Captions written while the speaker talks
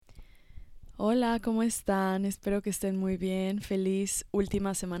Hola, ¿cómo están? Espero que estén muy bien. Feliz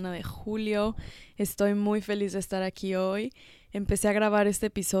última semana de julio. Estoy muy feliz de estar aquí hoy. Empecé a grabar este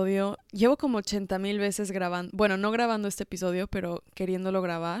episodio. Llevo como 80,000 veces grabando. Bueno, no grabando este episodio, pero queriéndolo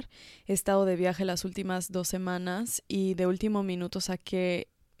grabar. He estado de viaje las últimas 2 semanas y de último minuto saqué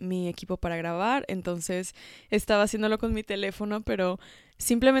mi equipo para grabar. Entonces estaba haciéndolo con mi teléfono, pero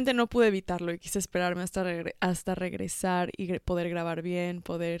simplemente no pude evitarlo y quise esperarme hasta regresar y poder grabar bien,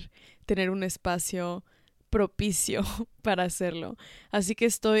 poder tener un espacio propicio para hacerlo. Así que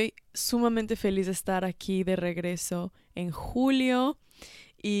estoy sumamente feliz de estar aquí de regreso en julio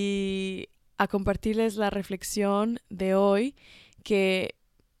y a compartirles la reflexión de hoy, que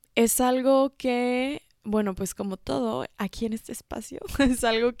es algo que, bueno, pues como todo aquí en este espacio, es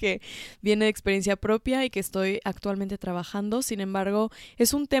algo que viene de experiencia propia y que estoy actualmente trabajando. Sin embargo,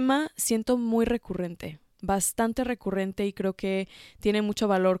 es un tema, siento, muy recurrente, bastante recurrente, y creo que tiene mucho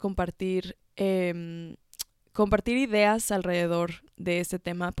valor compartir ideas alrededor de este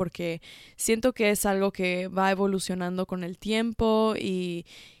tema, porque siento que es algo que va evolucionando con el tiempo y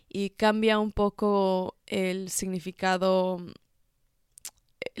cambia un poco el significado,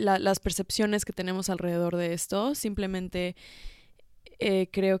 las percepciones que tenemos alrededor de esto. Simplemente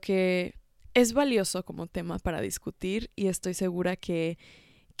creo que es valioso como tema para discutir y estoy segura que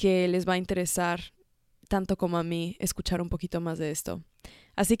les va a interesar tanto como a mí escuchar un poquito más de esto.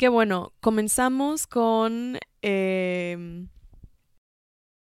 Así que bueno, comenzamos con...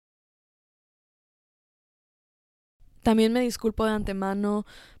 también me disculpo de antemano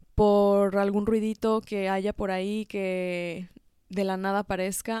por algún ruidito que haya por ahí que de la nada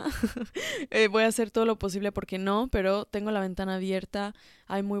aparezca. Voy a hacer todo lo posible porque no, pero tengo la ventana abierta,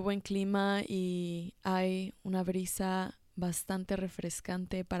 hay muy buen clima y hay una brisa bastante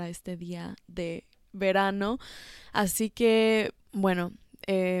refrescante para este día de verano. Así que, bueno,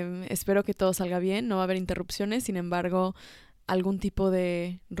 espero que todo salga bien, no va a haber interrupciones. Sin embargo, algún tipo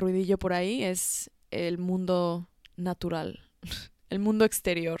de ruidillo por ahí es el mundo natural, el mundo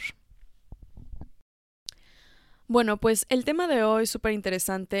exterior. Bueno, pues el tema de hoy es súper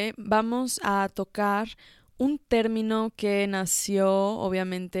interesante. Vamos a tocar un término que nació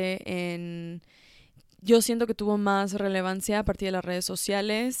obviamente en... Yo siento que tuvo más relevancia a partir de las redes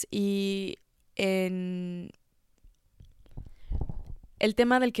sociales y en... El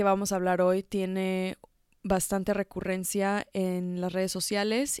tema del que vamos a hablar hoy tiene bastante recurrencia en las redes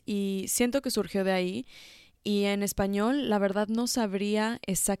sociales y siento que surgió de ahí. Y en español, la verdad no sabría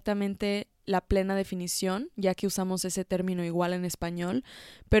exactamente la plena definición, ya que usamos ese término igual en español,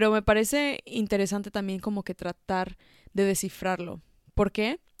 pero me parece interesante también como que tratar de descifrarlo. ¿Por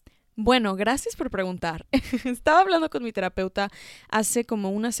qué? Bueno, gracias por preguntar. Estaba hablando con mi terapeuta hace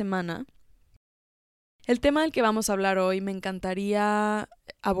como una semana. El tema del que vamos a hablar hoy me encantaría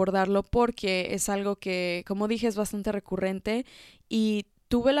abordarlo porque es algo que, como dije, es bastante recurrente y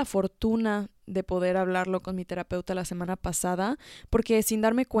tuve la fortuna de poder hablarlo con mi terapeuta la semana pasada, porque sin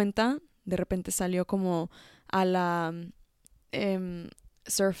darme cuenta, de repente salió como a la em,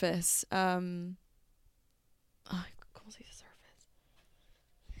 surface. Ay, ¿cómo se dice surface?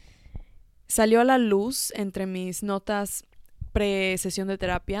 Salió a la luz entre mis notas pre-sesión de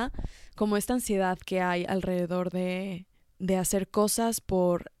terapia, como esta ansiedad que hay alrededor de hacer cosas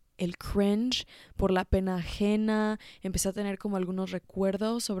por el cringe, por la pena ajena. Empecé a tener como algunos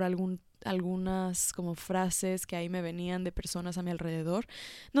recuerdos sobre algunas como frases que ahí me venían de personas a mi alrededor.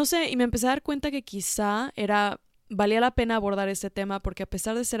 No sé, y me empecé a dar cuenta que quizá valía la pena abordar este tema, porque a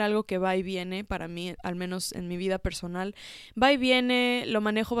pesar de ser algo que va y viene, para mí, al menos en mi vida personal, va y viene, lo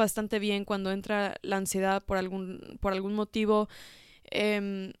manejo bastante bien cuando entra la ansiedad por algún motivo,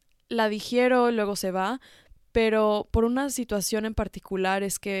 eh, la digiero y luego se va, pero por una situación en particular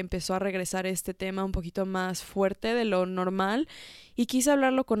es que empezó a regresar este tema un poquito más fuerte de lo normal y quise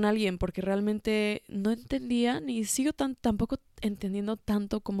hablarlo con alguien porque realmente no entendía ni sigo tampoco entendiendo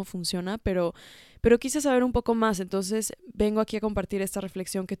tanto cómo funciona, pero quise saber un poco más. Entonces vengo aquí a compartir esta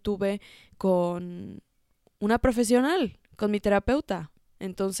reflexión que tuve con una profesional, con mi terapeuta.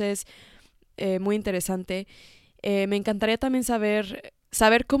 Entonces, muy interesante. Me encantaría también saber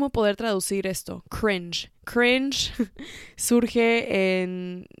cómo poder traducir esto. Cringe. Cringe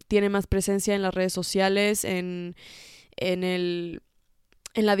tiene más presencia en las redes sociales, en, el,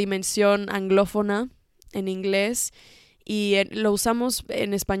 en la dimensión anglófona, en inglés, y lo usamos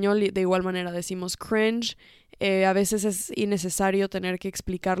en español de igual manera, decimos cringe. A veces es innecesario tener que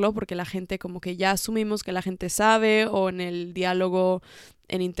explicarlo porque la gente como que ya asumimos que la gente sabe, o en el diálogo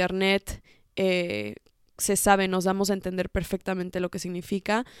en internet se sabe, nos damos a entender perfectamente lo que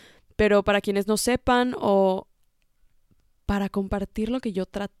significa, pero para quienes no sepan o para compartir lo que yo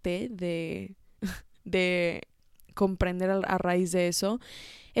traté de comprender a raíz de eso,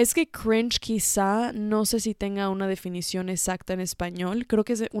 es que cringe quizá no sé si tenga una definición exacta en español. Creo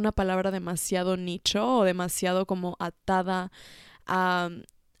que es una palabra demasiado nicho o demasiado como atada a,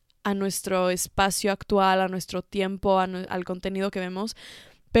 a nuestro espacio actual, a nuestro tiempo, al contenido que vemos,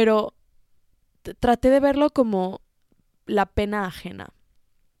 pero traté de verlo como la pena ajena.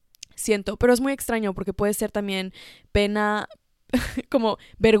 Siento, pero es muy extraño porque puede ser también pena como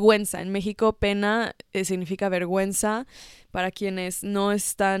vergüenza. En México pena significa vergüenza. Para quienes no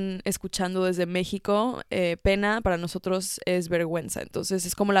están escuchando desde México, pena para nosotros es vergüenza. Entonces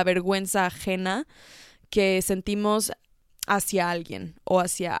es como la vergüenza ajena que sentimos hacia alguien o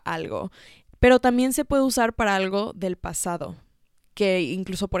hacia algo. Pero también se puede usar para algo del pasado, que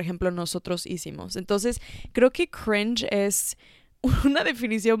incluso, por ejemplo, nosotros hicimos. Entonces creo que cringe es una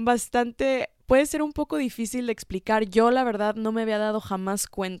definición bastante, puede ser un poco difícil de explicar. Yo la verdad no me había dado jamás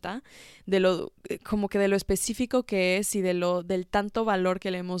cuenta de lo, como que de lo específico que es y del tanto valor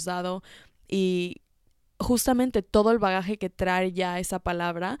que le hemos dado y justamente todo el bagaje que trae ya esa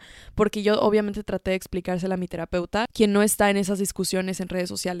palabra, porque yo obviamente traté de explicársela a mi terapeuta, quien no está en esas discusiones en redes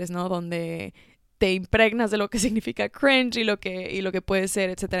sociales, ¿no? Donde te impregnas de lo que significa cringe y lo que puede ser,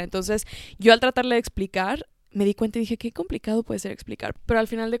 etcétera. Entonces, yo al tratarle de explicar, me di cuenta y dije, qué complicado puede ser explicar. Pero al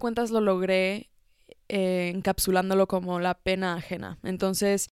final de cuentas lo logré encapsulándolo como la pena ajena.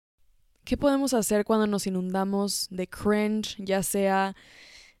 Entonces, ¿qué podemos hacer cuando nos inundamos de cringe, ya sea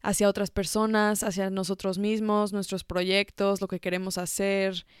hacia otras personas, hacia nosotros mismos, nuestros proyectos, lo que queremos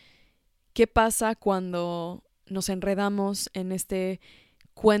hacer? ¿Qué pasa cuando nos enredamos en este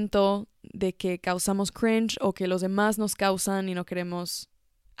cuento de que causamos cringe o que los demás nos causan y no queremos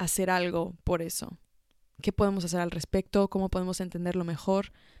hacer algo por eso? ¿Qué podemos hacer al respecto? ¿Cómo podemos entenderlo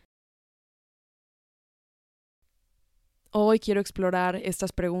mejor? Hoy quiero explorar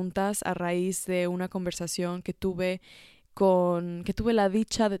estas preguntas a raíz de una conversación que tuve la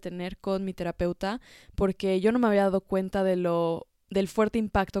dicha de tener con mi terapeuta, porque yo no me había dado cuenta del fuerte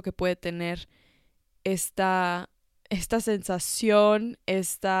impacto que puede tener esta sensación,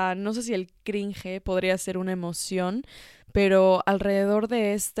 no sé si el cringe podría ser una emoción, pero alrededor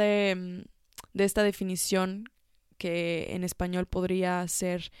de esta definición que en español podría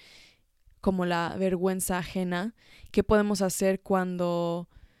ser como la vergüenza ajena, ¿qué podemos hacer cuando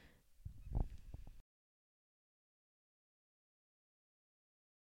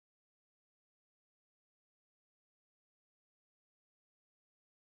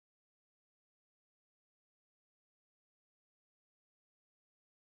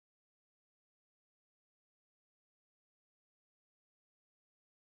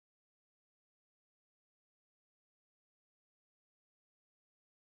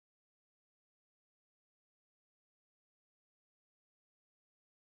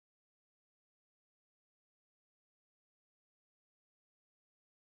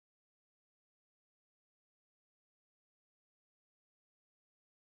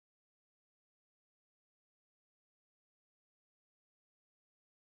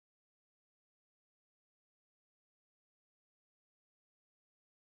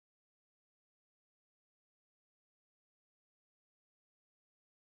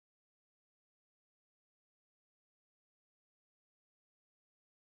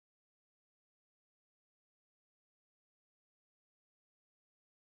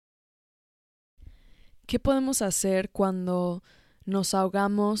 ¿qué podemos hacer cuando nos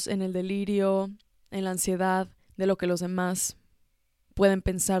ahogamos en el delirio, en la ansiedad de lo que los demás pueden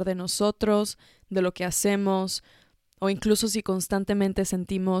pensar de nosotros, de lo que hacemos, o incluso si constantemente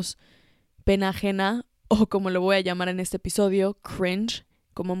sentimos pena ajena, o como lo voy a llamar en este episodio, cringe,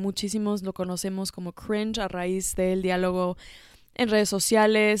 como muchísimos lo conocemos como cringe a raíz del diálogo en redes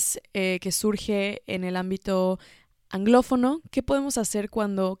sociales que surge en el ámbito anglófono? ¿Qué podemos hacer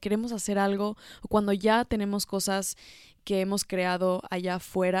cuando queremos hacer algo o cuando ya tenemos cosas que hemos creado allá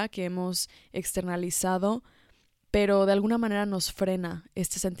afuera, que hemos externalizado, pero de alguna manera nos frena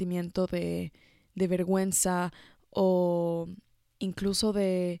este sentimiento de vergüenza o incluso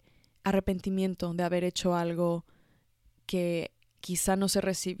de arrepentimiento de haber hecho algo que quizá no se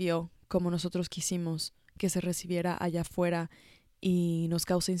recibió como nosotros quisimos que se recibiera allá afuera y nos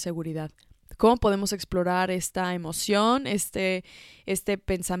causa inseguridad? ¿Cómo podemos explorar esta emoción, este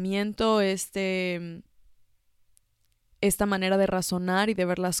pensamiento, esta manera de razonar y de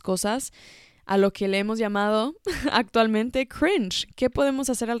ver las cosas a lo que le hemos llamado actualmente cringe? ¿Qué podemos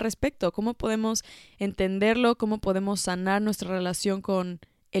hacer al respecto? ¿Cómo podemos entenderlo? ¿Cómo podemos sanar nuestra relación con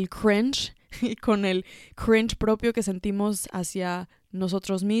el cringe y con el cringe propio que sentimos hacia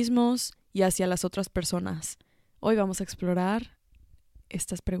nosotros mismos y hacia las otras personas? Hoy vamos a explorar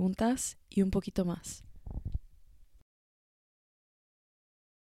estas preguntas y un poquito más.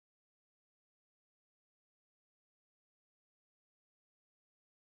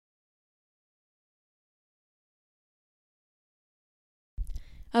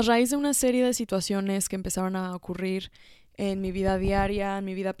 A raíz de una serie de situaciones que empezaron a ocurrir en mi vida diaria, en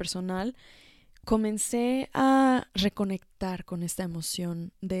mi vida personal, comencé a reconectar con esta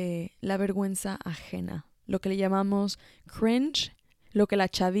emoción de la vergüenza ajena, lo que le llamamos cringe, lo que la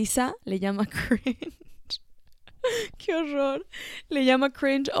chaviza le llama cringe. ¡Qué horror! Le llama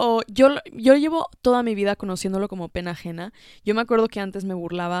cringe o yo llevo toda mi vida conociéndolo como pena ajena. Yo me acuerdo que antes me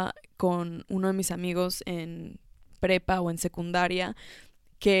burlaba con uno de mis amigos en prepa o en secundaria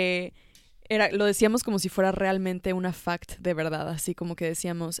que lo decíamos como si fuera realmente una fact de verdad, así como que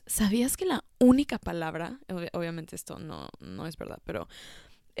decíamos, ¿sabías que la única palabra, obviamente esto no es verdad, pero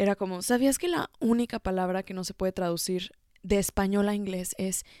era como, ¿sabías que la única palabra que no se puede traducir de español a inglés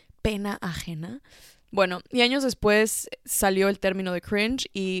es pena ajena? Bueno, y años después salió el término de cringe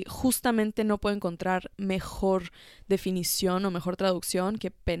y justamente no puedo encontrar mejor definición o mejor traducción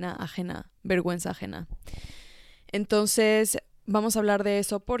que pena ajena, vergüenza ajena. Entonces, vamos a hablar de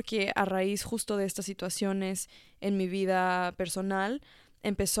eso porque a raíz justo de estas situaciones en mi vida personal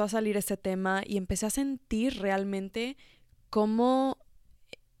empezó a salir este tema y empecé a sentir realmente cómo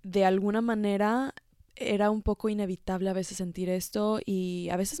de alguna manera era un poco inevitable a veces sentir esto y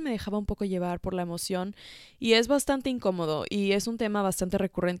a veces me dejaba un poco llevar por la emoción y es bastante incómodo y es un tema bastante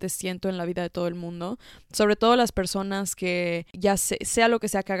recurrente, siento, en la vida de todo el mundo, sobre todo las personas que ya sea lo que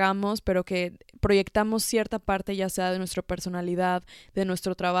sea que hagamos, pero que proyectamos cierta parte ya sea de nuestra personalidad, de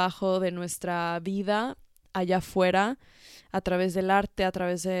nuestro trabajo, de nuestra vida allá afuera, a través del arte, a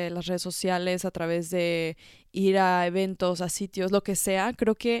través de las redes sociales, a través de ir a eventos, a sitios, lo que sea.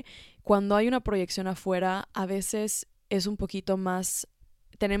 Creo que cuando hay una proyección afuera, a veces es un poquito más,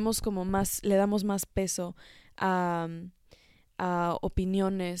 tenemos como más, le damos más peso a, a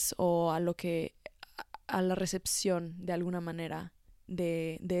opiniones o a lo que, a la recepción de alguna manera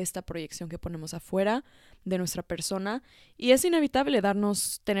de esta proyección que ponemos afuera de nuestra persona. Y es inevitable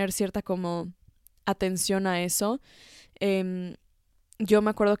tener cierta como atención a eso. Yo me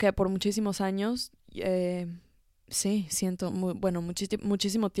acuerdo que por muchísimos años, sí, siento,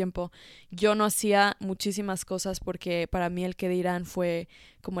 muchísimo tiempo, yo no hacía muchísimas cosas porque para mí el que dirán fue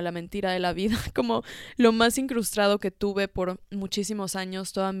como la mentira de la vida, como lo más incrustado que tuve por muchísimos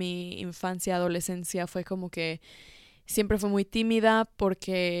años, toda mi infancia, adolescencia, fue como que siempre fue muy tímida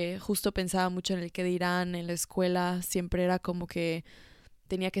porque justo pensaba mucho en el que dirán en la escuela, siempre era como que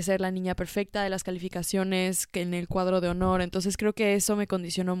tenía que ser la niña perfecta de las calificaciones, que en el cuadro de honor. Entonces creo que eso me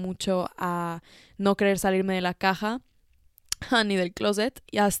condicionó mucho a no querer salirme de la caja ni del closet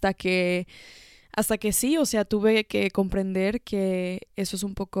y hasta que sí, o sea, tuve que comprender que eso es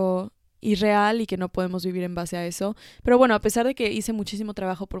un poco irreal y que no podemos vivir en base a eso. Pero bueno, a pesar de que hice muchísimo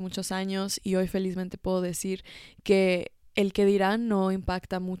trabajo por muchos años y hoy felizmente puedo decir que el que dirán no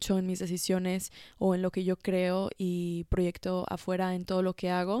impacta mucho en mis decisiones o en lo que yo creo y proyecto afuera en todo lo que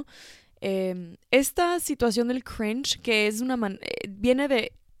hago. Esta situación del cringe, que es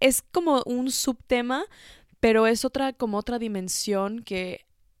es como un subtema, pero es como otra dimensión que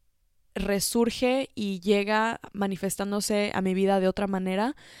resurge y llega manifestándose a mi vida de otra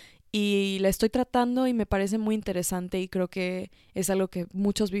manera y la estoy tratando y me parece muy interesante y creo que es algo que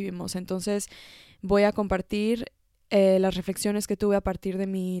muchos vivimos. Entonces voy a compartir las reflexiones que tuve a partir de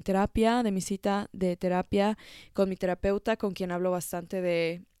mi terapia, de mi cita de terapia con mi terapeuta, con quien hablo bastante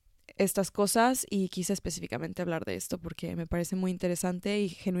de estas cosas y quise específicamente hablar de esto porque me parece muy interesante y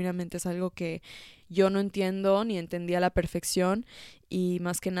genuinamente es algo que yo no entiendo ni entendía a la perfección y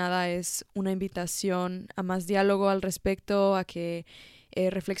más que nada es una invitación a más diálogo al respecto, a que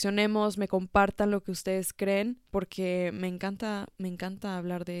reflexionemos, me compartan lo que ustedes creen porque me encanta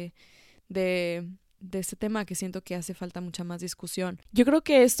hablar de este tema que siento que hace falta mucha más discusión. Yo creo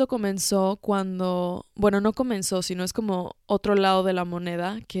que esto comenzó no comenzó, sino es como otro lado de la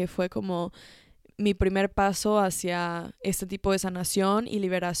moneda, que fue como mi primer paso hacia este tipo de sanación y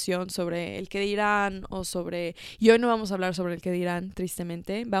liberación sobre el que dirán o sobre... Y hoy no vamos a hablar sobre el que dirán,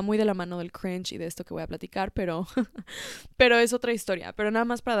 tristemente. Va muy de la mano del cringe y de esto que voy a platicar, pero, pero es otra historia. Pero nada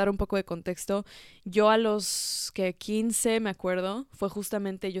más para dar un poco de contexto, yo a los 15, me acuerdo, fue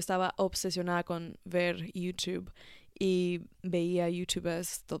justamente, yo estaba obsesionada con ver YouTube y veía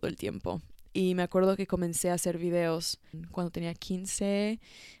YouTubers todo el tiempo. Y me acuerdo que comencé a hacer videos cuando tenía 15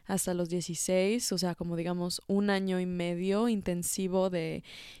 hasta los 16, o sea, como digamos 1 año y medio intensivo de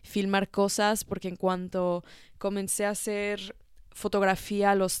filmar cosas, porque en cuanto comencé a hacer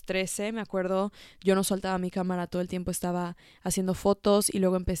fotografía a los 13, me acuerdo, yo no soltaba mi cámara, todo el tiempo estaba haciendo fotos y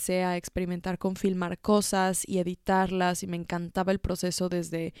luego empecé a experimentar con filmar cosas y editarlas y me encantaba el proceso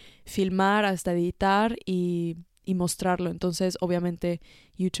desde filmar hasta editar y mostrarlo. Entonces, obviamente,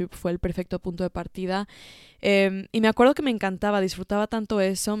 YouTube fue el perfecto punto de partida. Y me acuerdo que me encantaba, disfrutaba tanto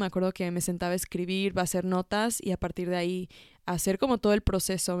eso, me acuerdo que me sentaba a escribir, a hacer notas y a partir de ahí hacer como todo el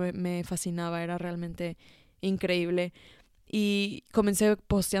proceso me fascinaba, era realmente increíble. Y comencé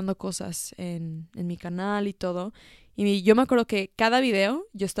posteando cosas en mi canal y todo. Y yo me acuerdo que cada video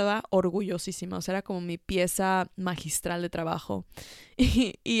yo estaba orgullosísima, o sea, era como mi pieza magistral de trabajo.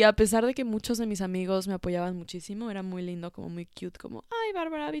 Y a pesar de que muchos de mis amigos me apoyaban muchísimo, era muy lindo, como muy cute, como, ay,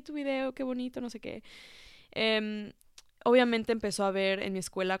 Bárbara, vi tu video, qué bonito, no sé qué. Obviamente empezó a haber en mi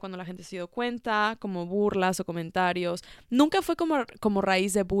escuela cuando la gente se dio cuenta, como burlas o comentarios. Nunca fue como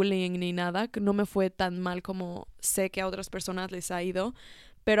raíz de bullying ni nada, que no me fue tan mal como sé que a otras personas les ha ido,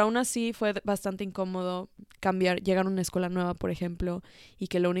 pero aún así fue bastante incómodo llegar a una escuela nueva, por ejemplo, y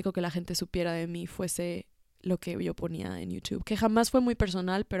que lo único que la gente supiera de mí fuese lo que yo ponía en YouTube, que jamás fue muy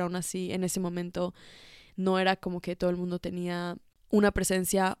personal, pero aún así en ese momento no era como que todo el mundo tenía una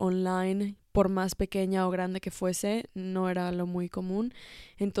presencia online, por más pequeña o grande que fuese, no era lo muy común.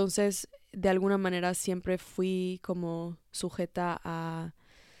 Entonces, de alguna manera siempre fui como sujeta a,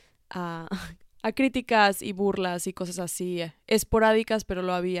 a críticas y burlas y cosas así, esporádicas, pero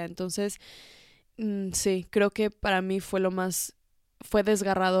lo había. Entonces, sí, creo que para mí fue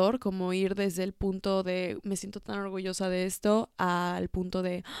desgarrador como ir desde el punto de me siento tan orgullosa de esto al punto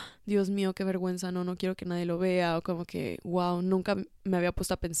de Dios mío, qué vergüenza, no quiero que nadie lo vea, o como que wow, nunca me había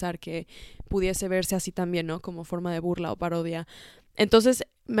puesto a pensar que pudiese verse así también, ¿no? Como forma de burla o parodia. Entonces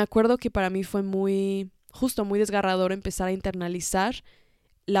me acuerdo que para mí fue muy desgarrador empezar a internalizar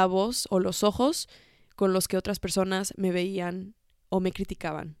la voz o los ojos con los que otras personas me veían o me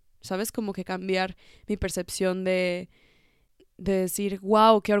criticaban, ¿sabes? Como que cambiar mi percepción de decir,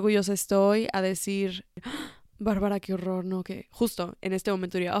 wow, qué orgullosa estoy, a decir, Bárbara, qué horror, ¿no? Que justo en este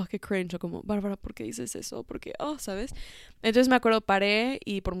momento diría, oh, qué cringe, o como, Bárbara, ¿por qué dices eso? Porque, ¿sabes? Entonces me acuerdo, paré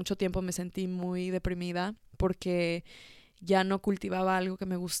y por mucho tiempo me sentí muy deprimida porque ya no cultivaba algo que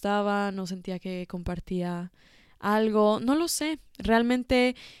me gustaba, no sentía que compartía algo, no lo sé,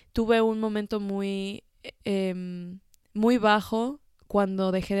 realmente tuve un momento muy bajo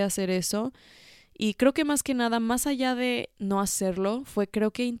cuando dejé de hacer eso. Y creo que más que nada, más allá de no hacerlo, fue creo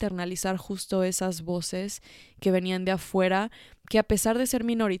que internalizar justo esas voces que venían de afuera, que a pesar de ser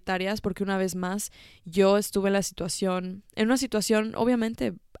minoritarias, porque una vez más yo estuve en una situación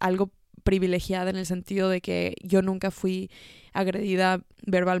obviamente algo privilegiada en el sentido de que yo nunca fui agredida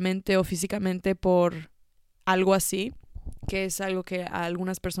verbalmente o físicamente por algo así, que es algo que a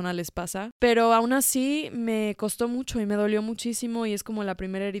algunas personas les pasa, pero aún así me costó mucho y me dolió muchísimo y es como la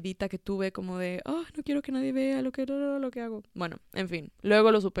primera heridita que tuve como de, no quiero que nadie vea lo que hago. Bueno, en fin,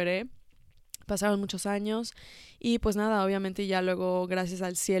 luego lo superé, pasaron muchos años y pues nada, obviamente ya luego gracias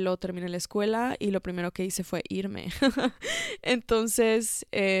al cielo terminé la escuela y lo primero que hice fue irme. Entonces,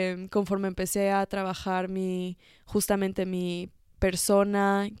 conforme empecé a trabajar justamente mi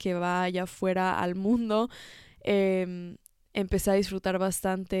persona que va allá afuera al mundo, empecé a disfrutar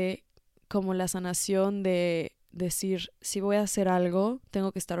bastante como la sanación de decir, si voy a hacer algo,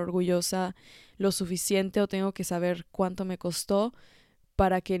 tengo que estar orgullosa lo suficiente o tengo que saber cuánto me costó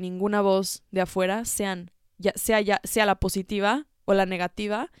para que ninguna voz de afuera, sea la positiva o la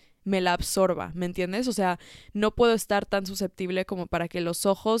negativa, me la absorba, ¿me entiendes? O sea, no puedo estar tan susceptible como para que los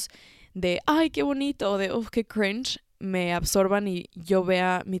ojos de, ay, qué bonito, o de, qué cringe, me absorban y yo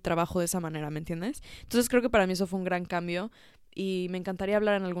vea mi trabajo de esa manera, ¿me entiendes? Entonces creo que para mí eso fue un gran cambio y me encantaría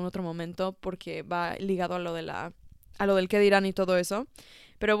hablar en algún otro momento porque va ligado a lo del qué dirán y todo eso.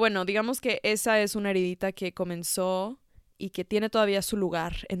 Pero bueno, digamos que esa es una heridita que comenzó y que tiene todavía su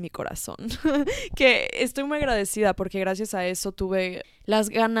lugar en mi corazón. Que estoy muy agradecida porque gracias a eso tuve las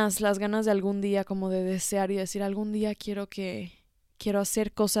ganas de algún día como de desear y decir algún día quiero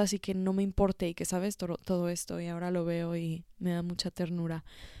hacer cosas y que no me importe y que sabes todo esto y ahora lo veo y me da mucha ternura.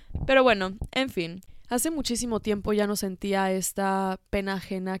 Pero bueno, en fin, hace muchísimo tiempo ya no sentía esta pena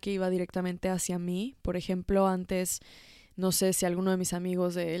ajena que iba directamente hacia mí. Por ejemplo, antes, no sé si alguno de mis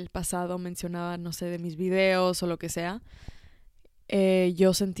amigos del pasado mencionaba, no sé, de mis videos o lo que sea,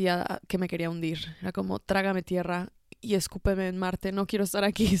 yo sentía que me quería hundir. Era como, trágame tierra y escúpeme en Marte, no quiero estar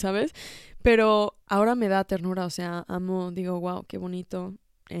aquí, ¿sabes? Pero ahora me da ternura, o sea, digo, wow, qué bonito,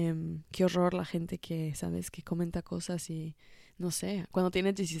 qué horror la gente que, ¿sabes? Que comenta cosas y no sé, cuando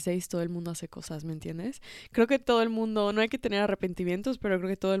tienes 16 todo el mundo hace cosas, ¿me entiendes? Creo que todo el mundo, no hay que tener arrepentimientos, pero creo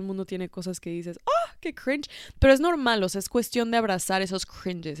que todo el mundo tiene cosas que dices, ¡ah, qué cringe! Pero es normal, o sea, es cuestión de abrazar esos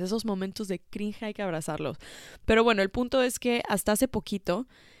cringes, esos momentos de cringe hay que abrazarlos. Pero bueno, el punto es que hasta hace poquito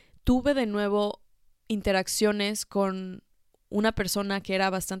tuve de nuevo interacciones con una persona que era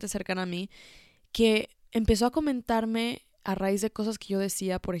bastante cercana a mí, que empezó a comentarme a raíz de cosas que yo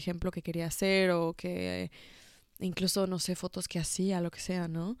decía, por ejemplo, que quería hacer o que incluso, no sé, fotos que hacía, lo que sea,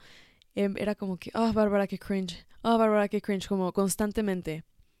 ¿no? Era como que, Bárbara, qué cringe, Bárbara, qué cringe, como constantemente.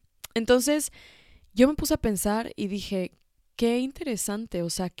 Entonces, yo me puse a pensar y dije, qué interesante, o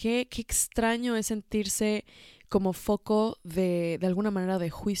sea, qué extraño es sentirse como foco de alguna manera de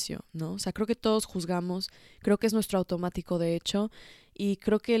juicio, ¿no? O sea, creo que todos juzgamos, creo que es nuestro automático de hecho, y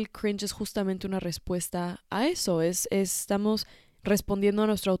creo que el cringe es justamente una respuesta a eso, estamos respondiendo a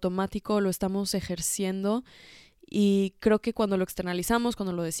nuestro automático, lo estamos ejerciendo y creo que cuando lo externalizamos,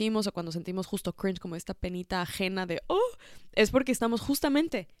 cuando lo decimos o cuando sentimos justo cringe como esta penita ajena de, es porque estamos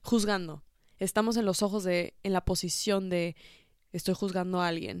justamente juzgando. Estamos en los ojos en la posición de estoy juzgando a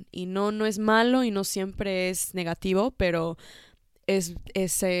alguien. Y no es malo y no siempre es negativo, pero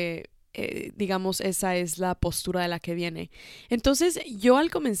digamos, esa es la postura de la que viene. Entonces, yo al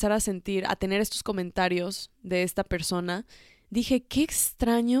comenzar a tener estos comentarios de esta persona, dije, qué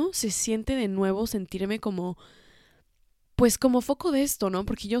extraño se siente de nuevo sentirme como pues como foco de esto, ¿no?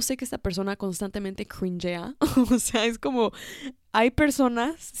 Porque yo sé que esta persona constantemente cringea. O sea, es como, hay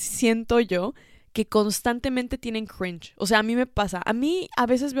personas, siento yo, que constantemente tienen cringe. O sea, a mí me pasa. A mí a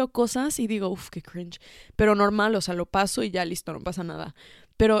veces veo cosas y digo, qué cringe. Pero normal, o sea, lo paso y ya listo, no pasa nada.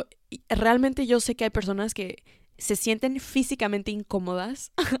 Pero realmente yo sé que hay personas que se sienten físicamente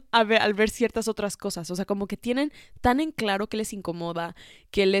incómodas al ver ciertas otras cosas. O sea, como que tienen tan en claro que les incomoda,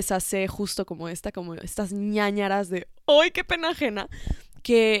 que les hace justo como estas ñañaras de ¡ay, qué pena ajena!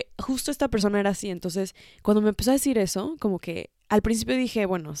 Que justo esta persona era así. Entonces, cuando me empezó a decir eso, como que al principio dije,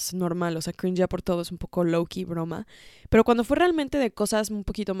 bueno, es normal, o sea, cringe ya por todo, es un poco low-key broma. Pero cuando fue realmente de cosas un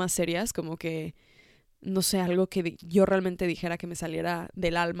poquito más serias, como que, no sé, algo que yo realmente dijera que me saliera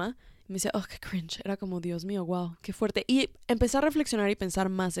del alma, me decía, qué cringe. Era como, Dios mío, wow, qué fuerte. Y empecé a reflexionar y pensar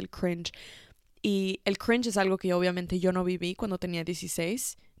más del cringe. Y el cringe es algo que obviamente yo no viví cuando tenía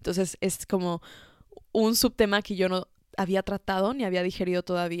 16. Entonces es como un subtema que yo no había tratado ni había digerido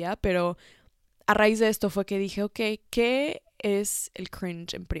todavía, pero a raíz de esto fue que dije, ok, ¿qué es el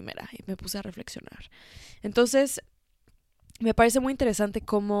cringe en primera? Y me puse a reflexionar. Entonces, me parece muy interesante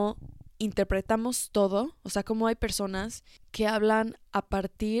cómo interpretamos todo, o sea, cómo hay personas que hablan a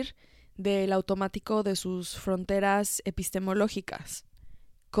partir del automático de sus fronteras epistemológicas,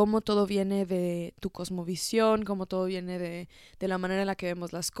 cómo todo viene de tu cosmovisión, cómo todo viene de la manera en la que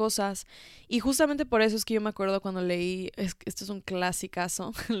vemos las cosas. Y justamente por eso es que yo me acuerdo cuando leí, esto es un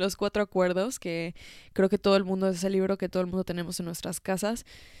clasicazo, Los Cuatro Acuerdos, que creo que todo el mundo, es el libro que todo el mundo tenemos en nuestras casas.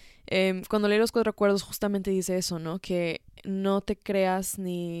 Cuando leí Los Cuatro Acuerdos justamente dice eso, ¿no? Que no te creas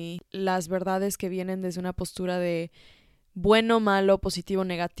ni las verdades que vienen desde una postura de bueno, malo, positivo,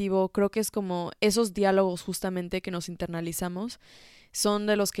 negativo. Creo que es como esos diálogos justamente que nos internalizamos son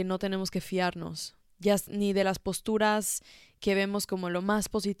de los que no tenemos que fiarnos, ya ni de las posturas que vemos como lo más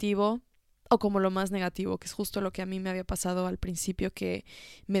positivo o como lo más negativo, que es justo lo que a mí me había pasado al principio, que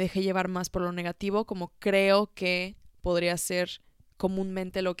me dejé llevar más por lo negativo, como creo que podría ser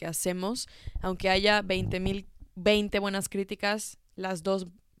comúnmente lo que hacemos, aunque haya 20 buenas críticas, las dos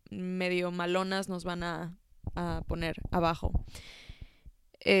medio malonas nos van a poner abajo.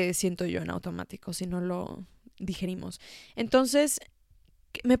 Siento yo en automático, si no lo digerimos. Entonces,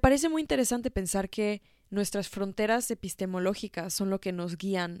 me parece muy interesante pensar que nuestras fronteras epistemológicas son lo que nos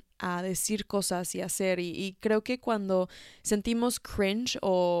guían a decir cosas y hacer. Y creo que cuando sentimos cringe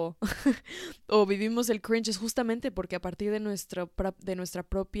o vivimos el cringe es justamente porque a partir de nuestra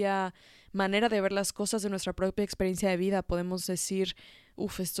propia manera de ver las cosas, de nuestra propia experiencia de vida, podemos decir,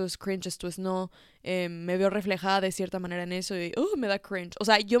 esto es cringe, esto es no, me veo reflejada de cierta manera en eso y me da cringe. O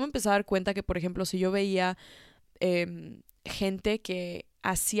sea, yo me empecé a dar cuenta que, por ejemplo, si yo veía gente que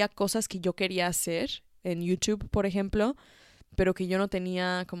hacía cosas que yo quería hacer en YouTube, por ejemplo, pero que yo no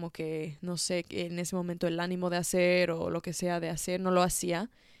tenía como que, no sé, en ese momento el ánimo de hacer o lo que sea de hacer, no lo hacía.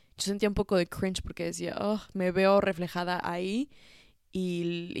 Yo sentía un poco de cringe porque decía, me veo reflejada ahí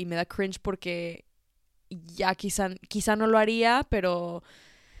y me da cringe porque ya quizá no lo haría, pero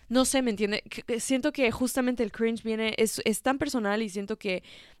no sé, ¿me entiende? Siento que justamente el cringe es tan personal y siento que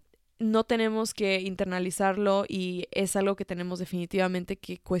no tenemos que internalizarlo y es algo que tenemos definitivamente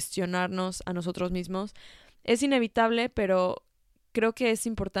que cuestionarnos a nosotros mismos. Es inevitable, pero creo que es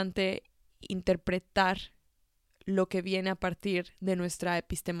importante interpretar lo que viene a partir de nuestra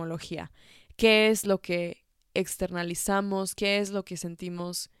epistemología. ¿Qué es lo que externalizamos? ¿Qué es lo que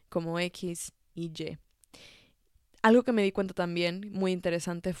sentimos como X y Y? Algo que me di cuenta también, muy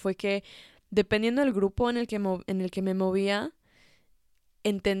interesante, fue que dependiendo del grupo en el que me movía,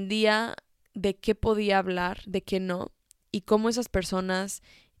 entendía de qué podía hablar, de qué no, y cómo esas personas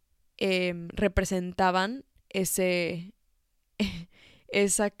representaban esa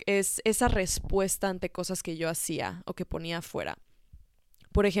respuesta ante cosas que yo hacía o que ponía afuera.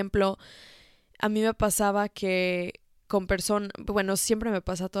 Por ejemplo, a mí me pasaba que con personas, bueno, siempre me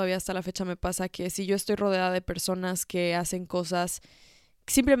pasa, todavía hasta la fecha me pasa que si yo estoy rodeada de personas que hacen cosas,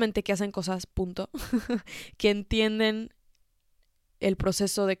 simplemente que hacen cosas, punto, que entienden el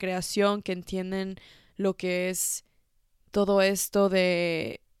proceso de creación, que entienden lo que es todo esto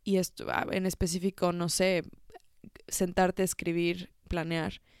de, y esto en específico, no sé, sentarte a escribir,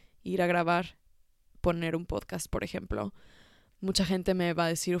 planear, ir a grabar, poner un podcast, por ejemplo. Mucha gente me va a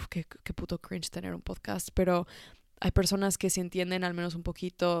decir, uf, qué puto cringe tener un podcast, pero hay personas que si entienden al menos un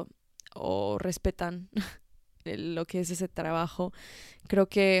poquito o respetan lo que es ese trabajo, creo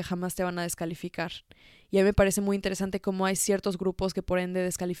que jamás te van a descalificar. Y a mí me parece muy interesante cómo hay ciertos grupos que por ende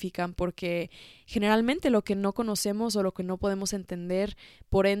descalifican porque generalmente lo que no conocemos o lo que no podemos entender,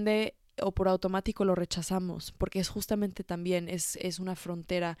 por ende o por automático lo rechazamos, porque es justamente también es una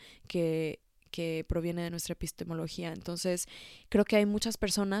frontera que proviene de nuestra epistemología. Entonces, creo que hay muchas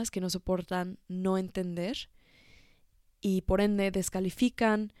personas que no soportan no entender y por ende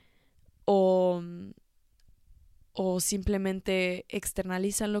descalifican o, o simplemente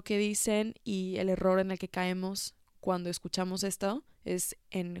externalizan lo que dicen, y el error en el que caemos cuando escuchamos esto es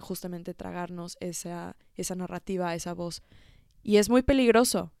en justamente tragarnos esa narrativa, esa voz. Y es muy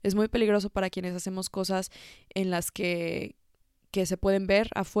peligroso para quienes hacemos cosas en las que se pueden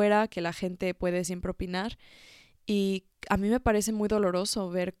ver afuera, que la gente puede siempre opinar. Y a mí me parece muy doloroso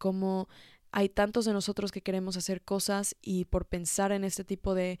ver cómo hay tantos de nosotros que queremos hacer cosas y por pensar en este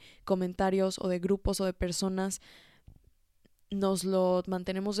tipo de comentarios o de grupos o de personas nos lo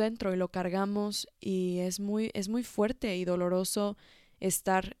mantenemos dentro y lo cargamos, y es muy fuerte y doloroso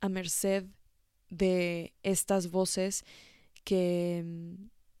estar a merced de estas voces que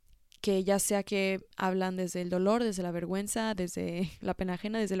ya sea que hablan desde el dolor, desde la vergüenza, desde la pena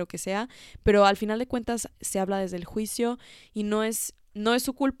ajena, desde lo que sea, pero al final de cuentas se habla desde el juicio y no es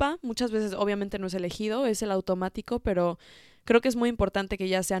su culpa. Muchas veces obviamente no es elegido, es el automático, pero creo que es muy importante que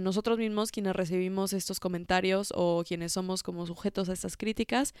ya sean nosotros mismos quienes recibimos estos comentarios o quienes somos como sujetos a estas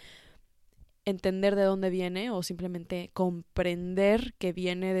críticas, entender de dónde viene o simplemente comprender que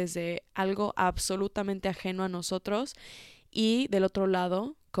viene desde algo absolutamente ajeno a nosotros. Y del otro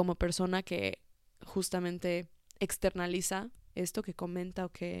lado, como persona que justamente externaliza esto, que comenta o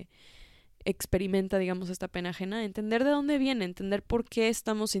que experimenta, digamos, esta pena ajena, entender de dónde viene, entender por qué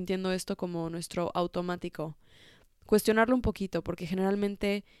estamos sintiendo esto como nuestro automático. Cuestionarlo un poquito, porque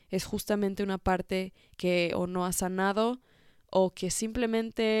generalmente es justamente una parte que o no ha sanado o que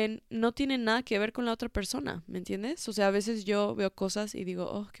simplemente no tiene nada que ver con la otra persona, ¿me entiendes? O sea, a veces yo veo cosas y digo,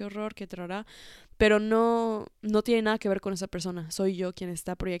 oh, qué horror, qué trará, pero no tiene nada que ver con esa persona. Soy yo quien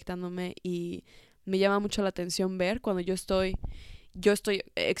está proyectándome, y me llama mucho la atención ver cuando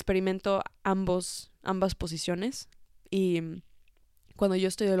experimento ambas posiciones, y cuando yo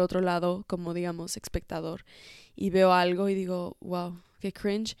estoy del otro lado, como digamos, espectador, y veo algo y digo, wow, qué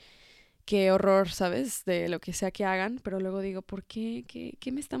cringe, qué horror, ¿sabes? De lo que sea que hagan, pero luego digo, ¿por qué?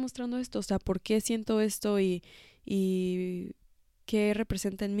 ¿Qué me está mostrando esto? O sea, ¿por qué siento esto y qué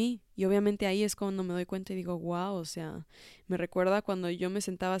representa en mí? Y obviamente ahí es cuando me doy cuenta y digo, wow, o sea, me recuerda cuando yo me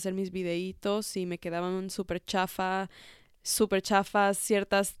sentaba a hacer mis videitos y me quedaban súper chafas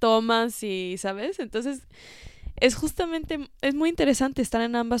ciertas tomas y, ¿sabes? Entonces es muy interesante estar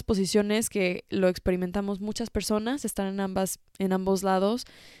en ambas posiciones, que lo experimentamos muchas personas, estar en ambos lados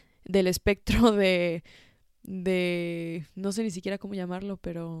del espectro de no sé ni siquiera cómo llamarlo,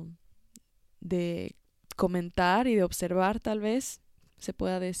 pero de comentar y de observar, tal vez se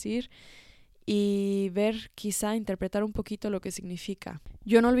pueda decir, y ver, quizá interpretar un poquito lo que significa.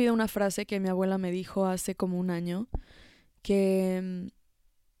 Yo no olvido una frase que mi abuela me dijo hace como un año, que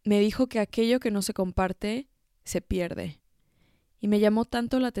me dijo que aquello que no se comparte se pierde. Y me llamó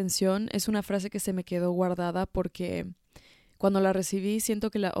tanto la atención, es una frase que se me quedó guardada porque cuando la recibí,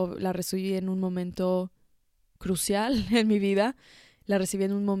 siento que la recibí en un momento crucial en mi vida. La recibí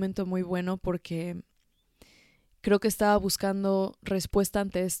en un momento muy bueno porque creo que estaba buscando respuesta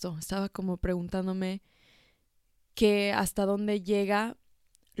ante esto. Estaba como preguntándome que hasta dónde llega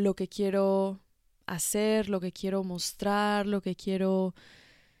lo que quiero hacer, lo que quiero mostrar, lo que quiero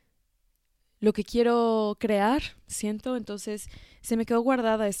lo que quiero crear, siento. Entonces se me quedó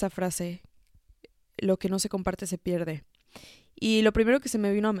guardada esta frase, lo que no se comparte se pierde. Y lo primero que se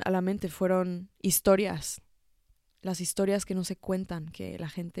me vino a la mente fueron historias, las historias que no se cuentan, que la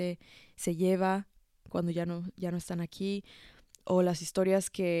gente se lleva cuando ya no están aquí, o las historias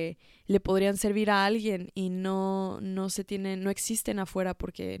que le podrían servir a alguien y no existen afuera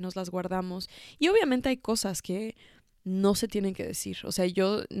porque nos las guardamos. Y obviamente hay cosas que no se tienen que decir. O sea,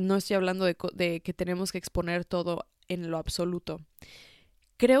 yo no estoy hablando de que tenemos que exponer todo en lo absoluto.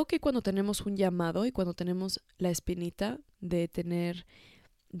 Creo que cuando tenemos un llamado y cuando tenemos la espinita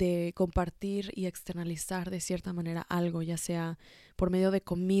de compartir y externalizar de cierta manera algo, ya sea por medio de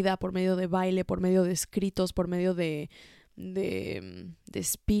comida, por medio de baile, por medio de escritos, por medio de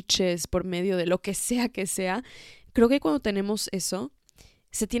speeches, por medio de lo que sea, creo que cuando tenemos eso,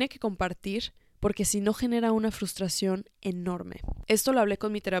 se tiene que compartir porque si no genera una frustración enorme. Esto lo hablé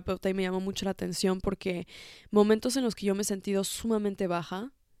con mi terapeuta y me llamó mucho la atención porque momentos en los que yo me he sentido sumamente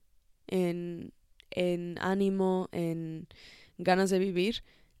baja en ánimo, en ganas de vivir,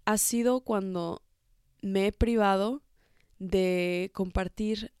 ha sido cuando me he privado de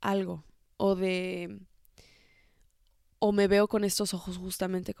compartir algo o me veo con estos ojos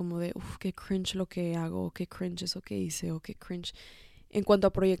justamente como de, qué cringe lo que hago, o qué cringe eso que hice, o qué cringe. En cuanto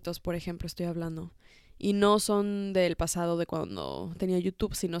a proyectos, por ejemplo, estoy hablando. Y no son del pasado de cuando tenía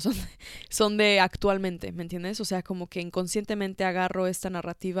YouTube, sino son de actualmente, ¿me entiendes? O sea, como que inconscientemente agarro esta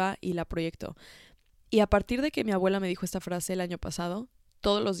narrativa y la proyecto. Y a partir de que mi abuela me dijo esta frase el año pasado,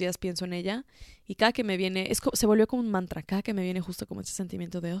 todos los días pienso en ella y cada que me viene, se volvió como un mantra, cada que me viene justo como ese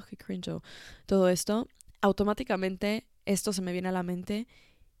sentimiento de, qué cringe, o todo esto, automáticamente esto se me viene a la mente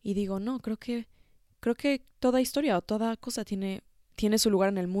y digo, no, creo que toda historia o toda cosa tiene su lugar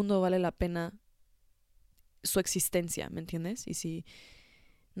en el mundo, vale la pena su existencia, ¿me entiendes? Y si,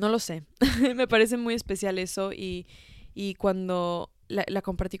 no lo sé, me parece muy especial eso y cuando la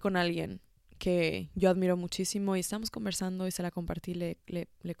compartí con alguien que yo admiro muchísimo y estábamos conversando y se la compartí,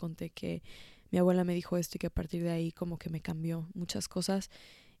 le conté que mi abuela me dijo esto y que a partir de ahí como que me cambió muchas cosas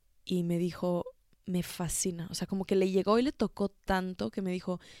y me dijo, me fascina, o sea, como que le llegó y le tocó tanto que me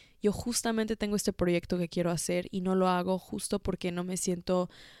dijo, yo justamente tengo este proyecto que quiero hacer y no lo hago justo porque no me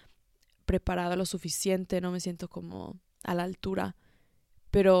siento preparada lo suficiente, no me siento como a la altura,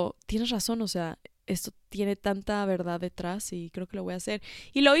 pero tienes razón, o sea, esto tiene tanta verdad detrás y creo que lo voy a hacer.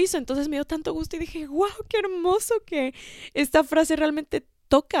 Y lo hizo, entonces me dio tanto gusto y dije, wow, qué hermoso que esta frase realmente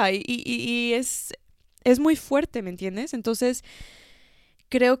toca y es muy fuerte, ¿me entiendes? Entonces,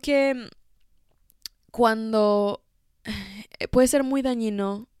 creo que cuando puede ser muy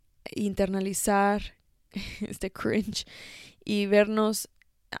dañino internalizar este cringe y vernos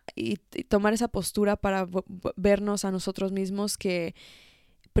y tomar esa postura para vernos a nosotros mismos, que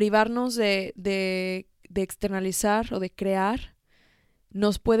privarnos de externalizar o de crear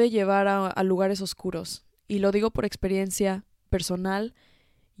nos puede llevar a lugares oscuros. Y lo digo por experiencia personal.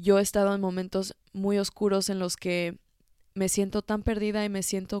 Yo he estado en momentos muy oscuros en los que me siento tan perdida y me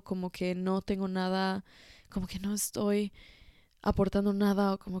siento como que no tengo nada, como que no estoy aportando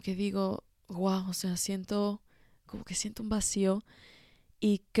nada, o como que digo, wow, o sea, como que siento un vacío.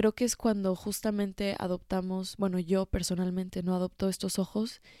 Y creo que es cuando justamente adoptamos, bueno, yo personalmente no adopto estos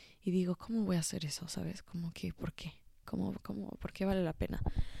ojos y digo, ¿cómo voy a hacer eso? ¿Sabes? Como que, ¿por qué? ¿Por qué vale la pena?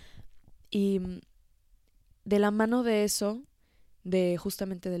 Y de la mano de eso, de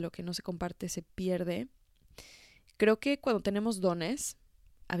justamente de lo que no se comparte, se pierde. Creo que cuando tenemos dones,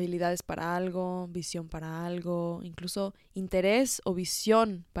 habilidades para algo, visión para algo, incluso interés o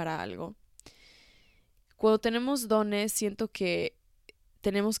visión para algo, cuando tenemos dones, siento que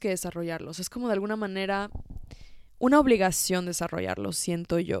tenemos que desarrollarlos. Es como de alguna manera una obligación desarrollarlos,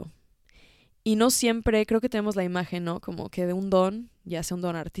 siento yo. Y no siempre, creo que tenemos la imagen, ¿no? Como que de un don, ya sea un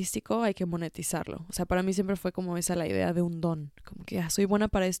don artístico, hay que monetizarlo. O sea, para mí siempre fue como esa la idea de un don. Como que, soy buena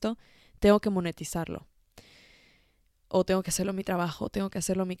para esto, tengo que monetizarlo. O tengo que hacerlo mi trabajo, tengo que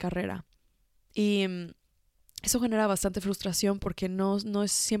hacerlo mi carrera. Y eso genera bastante frustración porque no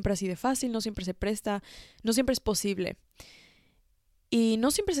es siempre así de fácil, no siempre se presta, no siempre es posible. Y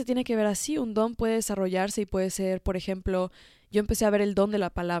no siempre se tiene que ver así. Un don puede desarrollarse y puede ser, por ejemplo, yo empecé a ver el don de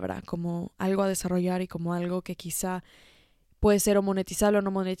la palabra como algo a desarrollar y como algo que quizá puede ser o monetizable o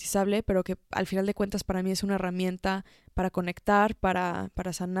no monetizable, pero que al final de cuentas para mí es una herramienta para conectar, para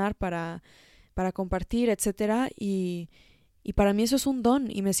sanar, para compartir, etcétera. Y para mí eso es un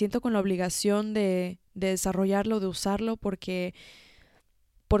don y me siento con la obligación de desarrollarlo, de usarlo, porque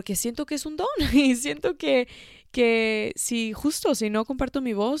siento que es un don y siento que si no comparto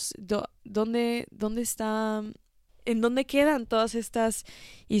mi voz, ¿dónde está ¿En dónde quedan todas estas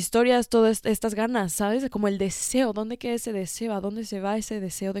historias, todas estas ganas, ¿sabes? Como el deseo, ¿dónde queda ese deseo? ¿A dónde se va ese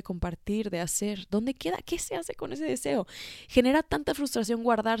deseo de compartir, de hacer? ¿Dónde queda? ¿Qué se hace con ese deseo? Genera tanta frustración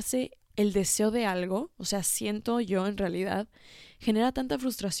guardarse el deseo de algo, o sea, siento yo en realidad, genera tanta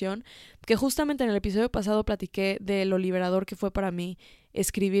frustración que justamente en el episodio pasado platiqué de lo liberador que fue para mí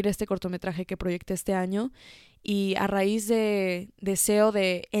escribir este cortometraje que proyecté este año. Y a raíz de deseo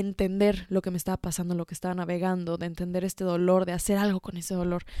de entender lo que me estaba pasando, lo que estaba navegando, de entender este dolor, de hacer algo con ese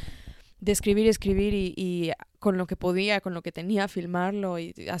dolor, de escribir y con lo que podía, con lo que tenía, filmarlo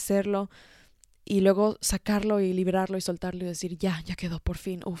y hacerlo, y luego sacarlo y liberarlo y soltarlo y decir, ya quedó por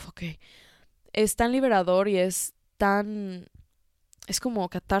fin, ok. Es tan liberador y es como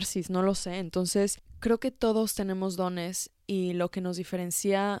catarsis, no lo sé. Entonces, creo que todos tenemos dones y lo que nos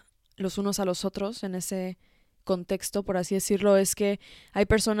diferencia los unos a los otros en ese contexto, por así decirlo, es que hay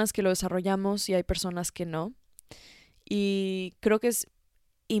personas que lo desarrollamos y hay personas que no. Y creo que es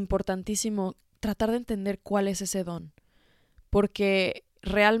importantísimo tratar de entender cuál es ese don, porque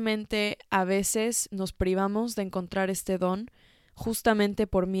realmente a veces nos privamos de encontrar este don justamente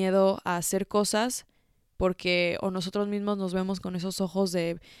por miedo a hacer cosas, porque o nosotros mismos nos vemos con esos ojos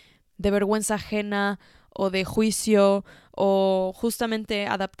de vergüenza ajena o de juicio, o justamente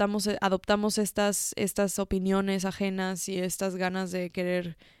adoptamos estas opiniones ajenas y estas ganas de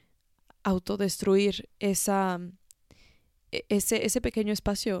querer autodestruir ese pequeño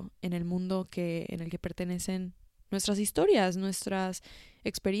espacio en el mundo en el que pertenecen nuestras historias, nuestras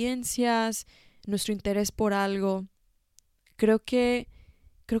experiencias, nuestro interés por algo. Creo que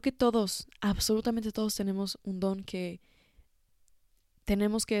todos, absolutamente todos, tenemos un don que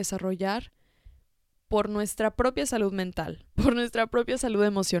tenemos que desarrollar por nuestra propia salud mental, por nuestra propia salud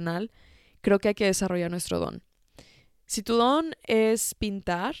emocional. Creo que hay que desarrollar nuestro don. Si tu don es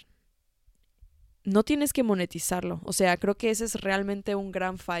pintar, no tienes que monetizarlo. O sea, creo que ese es realmente un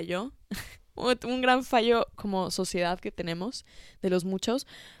gran fallo, un gran fallo como sociedad que tenemos, de los muchos,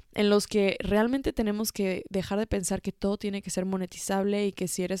 en los que realmente tenemos que dejar de pensar que todo tiene que ser monetizable y que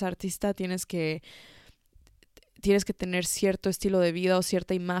si eres artista tienes que tener cierto estilo de vida o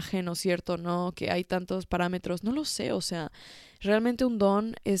cierta imagen o cierto no, que hay tantos parámetros, no lo sé, o sea, realmente un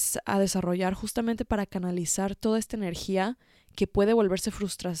don es a desarrollar justamente para canalizar toda esta energía que puede volverse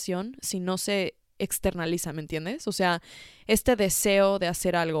frustración si no se externaliza, ¿me entiendes? O sea, este deseo de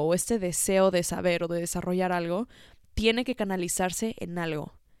hacer algo o este deseo de saber o de desarrollar algo tiene que canalizarse en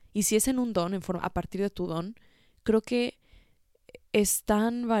algo. Y si es en un don, a partir de tu don, creo que es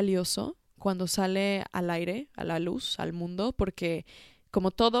tan valioso cuando sale al aire, a la luz, al mundo, porque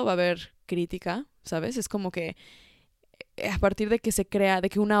como todo va a haber crítica, ¿sabes? Es como que a partir de que se crea, de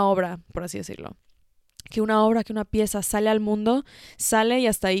que una obra, por así decirlo, que una pieza sale al mundo, sale y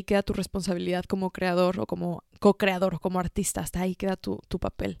hasta ahí queda tu responsabilidad como creador o como co-creador o como artista, hasta ahí queda tu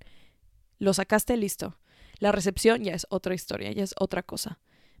papel. Lo sacaste, listo. La recepción ya es otra historia, ya es otra cosa.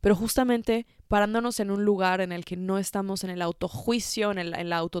 Pero justamente parándonos en un lugar en el que no estamos en el autojuicio, en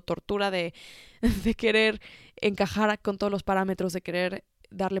la autotortura de querer encajar con todos los parámetros, de querer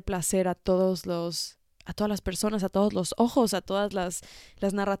darle placer a todas las personas, a todos los ojos, a todas las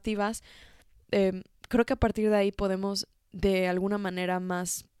narrativas, creo que a partir de ahí podemos de alguna manera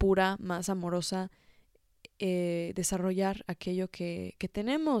más pura, más amorosa, desarrollar aquello que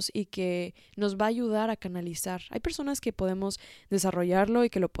tenemos y que nos va a ayudar a canalizar. Hay personas que podemos desarrollarlo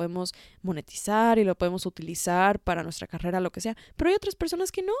y que lo podemos monetizar y lo podemos utilizar para nuestra carrera, lo que sea, pero hay otras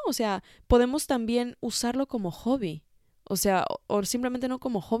personas que no, o sea, podemos también usarlo como hobby, o sea, o simplemente no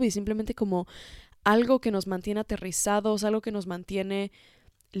como hobby, simplemente como algo que nos mantiene aterrizados, algo que nos mantiene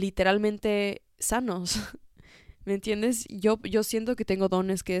literalmente sanos. ¿Me entiendes? Yo siento que tengo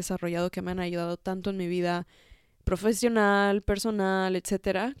dones que he desarrollado que me han ayudado tanto en mi vida profesional, personal,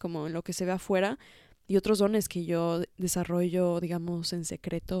 etcétera, como en lo que se ve afuera, y otros dones que yo desarrollo, digamos, en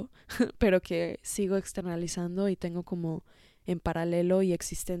secreto, pero que sigo externalizando y tengo como en paralelo y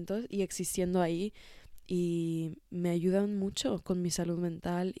existiendo ahí, y me ayudan mucho con mi salud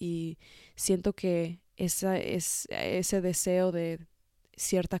mental, y siento que ese deseo de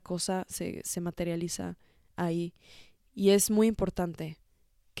cierta cosa se materializa ahí. Y es muy importante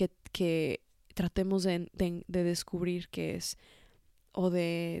que tratemos de descubrir qué es, o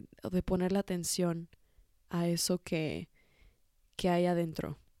de poner la atención a eso que hay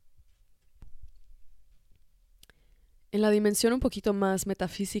adentro. En la dimensión un poquito más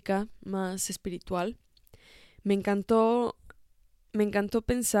metafísica, más espiritual, me encantó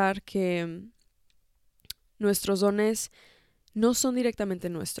pensar que nuestros dones no son directamente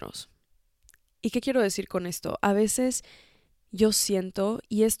nuestros. ¿Y qué quiero decir con esto? A veces, yo siento,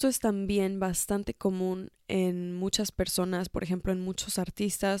 y esto es también bastante común en muchas personas, por ejemplo, en muchos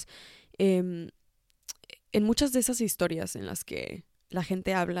artistas, em, en muchas de esas historias en las que la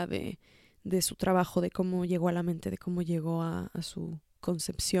gente habla de su trabajo, de cómo llegó a la mente, de cómo llegó a su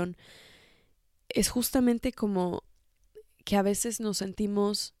concepción, es justamente como que a veces nos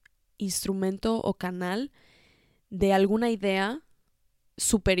sentimos instrumento o canal de alguna idea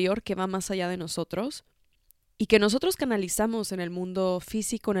superior que va más allá de nosotros y que nosotros canalizamos en el mundo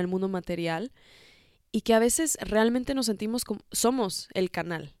físico, en el mundo material, y que a veces realmente nos sentimos como somos el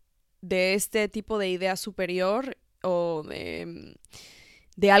canal de este tipo de idea superior o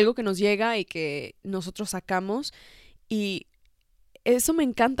de algo que nos llega y que nosotros sacamos. Y eso me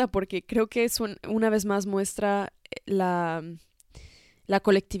encanta porque creo que es una vez más muestra la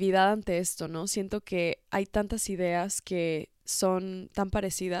colectividad ante esto, ¿no? Siento que hay tantas ideas que son tan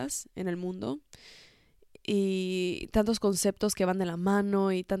parecidas en el mundo y tantos conceptos que van de la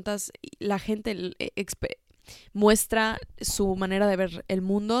mano y la gente muestra su manera de ver el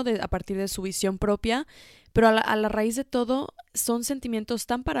mundo a partir de su visión propia, pero a la raíz de todo son sentimientos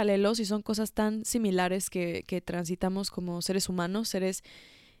tan paralelos y son cosas tan similares que transitamos como seres humanos, seres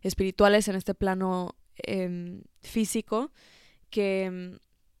espirituales en este plano físico, que,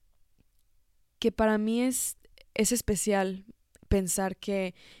 que para mí es especial pensar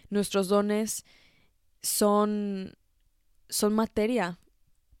que nuestros dones son, son materia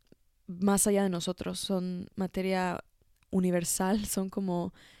más allá de nosotros, son materia universal, son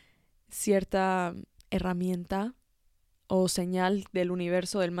como cierta herramienta o señal del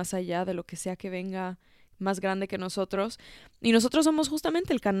universo, del más allá, de lo que sea que venga más grande que nosotros. Y nosotros somos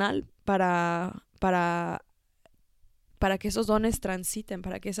justamente el canal para que esos dones transiten,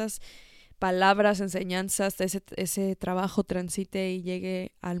 para que esas palabras, enseñanzas, ese trabajo transite y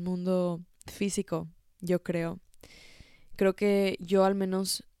llegue al mundo físico, yo creo. Creo que yo al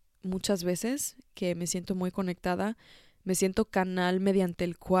menos muchas veces que me siento muy conectada, me siento canal mediante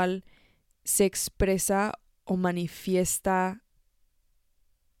el cual se expresa o manifiesta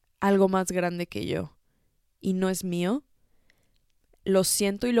algo más grande que yo y no es mío. Lo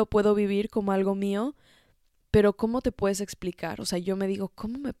siento y lo puedo vivir como algo mío, pero ¿cómo te puedes explicar? O sea, yo me digo,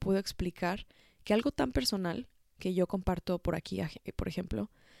 ¿cómo me puedo explicar que algo tan personal que yo comparto por aquí, por ejemplo,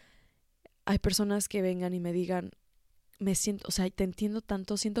 hay personas que vengan y me digan, me siento, o sea, te entiendo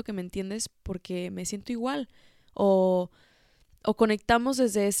tanto, siento que me entiendes porque me siento igual. O, o conectamos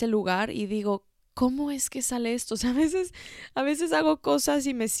desde ese lugar y digo, ¿cómo es que sale esto? O sea, a veces hago cosas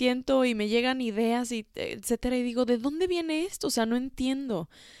y me siento y me llegan ideas y etcétera y digo, ¿de dónde viene esto? O sea, no entiendo.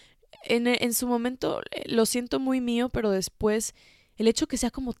 En su momento lo siento muy mío, pero después el hecho que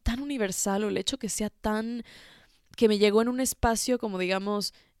sea como tan universal o el hecho que sea tan que me llegó en un espacio como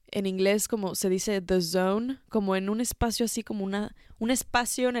digamos en inglés como se dice the zone, como en un espacio así como un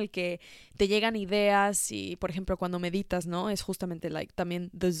espacio en el que te llegan ideas y por ejemplo cuando meditas, ¿no? Es justamente like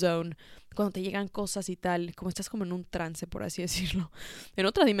también the zone, cuando te llegan cosas y tal, como estás como en un trance por así decirlo, en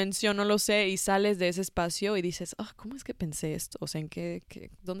otra dimensión, no lo sé, y sales de ese espacio y dices, ah, ¿cómo es que pensé esto? O sea,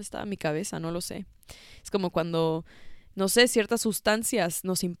 ¿dónde estaba mi cabeza? No lo sé. Es como cuando no sé, ciertas sustancias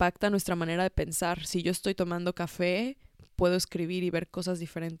nos impactan nuestra manera de pensar. Si yo estoy tomando café, puedo escribir y ver cosas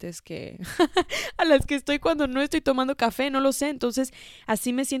diferentes que a las que estoy cuando no estoy tomando café, no lo sé. Entonces,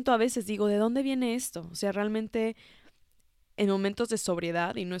 así me siento a veces. Digo, ¿de dónde viene esto? O sea, realmente en momentos de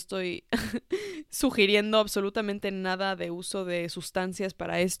sobriedad, y no estoy sugiriendo absolutamente nada de uso de sustancias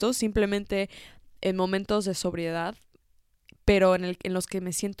para esto, simplemente en momentos de sobriedad, pero en los que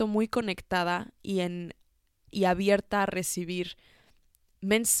me siento muy conectada y abierta a recibir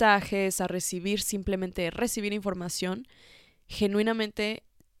mensajes, a recibir información, genuinamente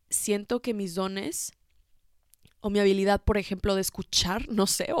siento que mis dones o mi habilidad, por ejemplo, de escuchar, no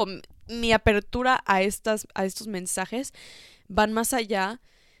sé, o mi apertura a estos mensajes van más allá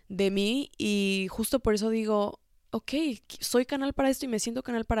de mí y justo por eso digo, ok, soy canal para esto y me siento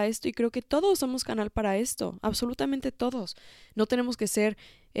canal para esto y creo que todos somos canal para esto, absolutamente todos. No tenemos que ser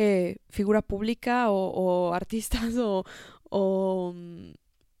figura pública o artistas o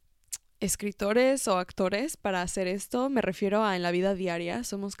escritores o actores para hacer esto. Me refiero a en la vida diaria,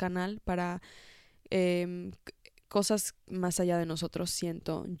 somos canal para eh, cosas más allá de nosotros,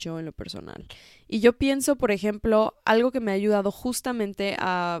 siento yo en lo personal. Y yo pienso, por ejemplo, algo que me ha ayudado justamente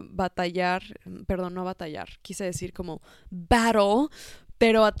a batallar, perdón, no a batallar, quise decir como battle,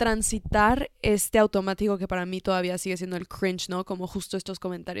 pero a transitar este automático que para mí todavía sigue siendo el cringe, ¿no? Como justo estos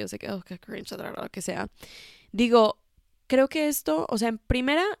comentarios de que, oh, que cringe, lo que sea. Digo, creo que esto, o sea, en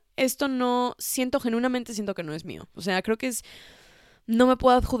primera, esto no, genuinamente siento que no es mío. O sea, creo que es no me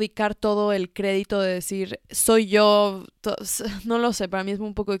puedo adjudicar todo el crédito de decir, soy yo, no lo sé, para mí es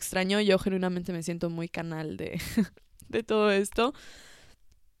un poco extraño, yo genuinamente me siento muy canal de todo esto.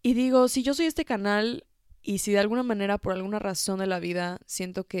 Y digo, si yo soy este canal y si de alguna manera, por alguna razón de la vida,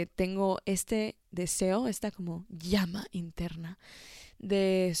 siento que tengo este deseo, esta como llama interna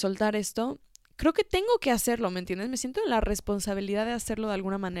de soltar esto, creo que tengo que hacerlo, ¿me entiendes? Me siento en la responsabilidad de hacerlo de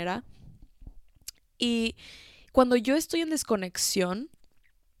alguna manera. Y cuando yo estoy en desconexión,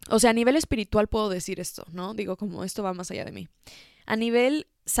 o sea, a nivel espiritual puedo decir esto, ¿no? Digo, como esto va más allá de mí. A nivel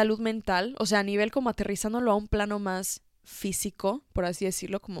salud mental, o sea, a nivel como aterrizándolo a un plano más físico, por así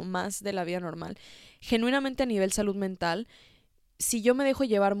decirlo, como más de la vida normal, genuinamente a nivel salud mental, si yo me dejo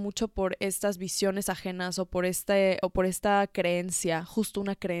llevar mucho por estas visiones ajenas o por esta creencia, justo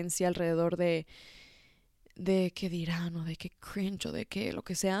una creencia alrededor de qué dirán o de qué cringe o de qué lo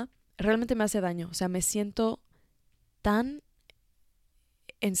que sea, realmente me hace daño. O sea, me siento tan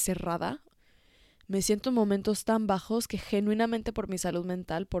encerrada, me siento en momentos tan bajos que genuinamente por mi salud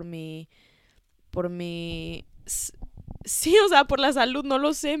mental, por mi, sí, o sea, por la salud, no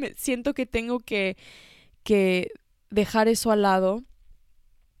lo sé, me siento que tengo que dejar eso al lado.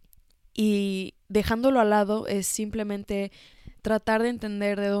 Y dejándolo al lado es simplemente tratar de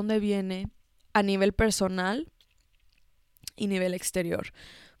entender de dónde viene a nivel personal y nivel exterior.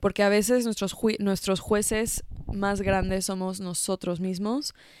 Porque a veces nuestros jueces más grandes somos nosotros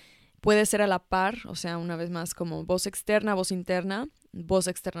mismos. Puede ser a la par, o sea, una vez más como voz externa, voz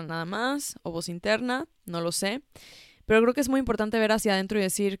externa nada más, o voz interna, no lo sé. Pero creo que es muy importante ver hacia adentro y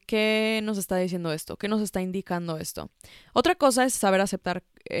decir qué nos está diciendo esto, qué nos está indicando esto. Otra cosa es saber aceptar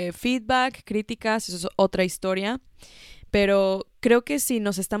feedback, críticas, eso es otra historia. Pero creo que si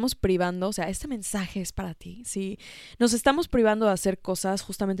nos estamos privando, o sea, este mensaje es para ti, si nos estamos privando de hacer cosas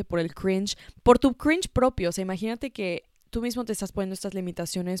justamente por el cringe, por tu cringe propio, o sea, imagínate que tú mismo te estás poniendo estas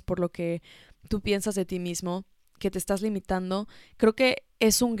limitaciones por lo que tú piensas de ti mismo, que te estás limitando, creo que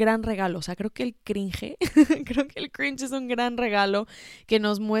es un gran regalo, o sea, creo que el cringe, creo que el cringe es un gran regalo que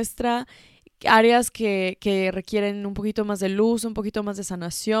nos muestra áreas que requieren un poquito más de luz, un poquito más de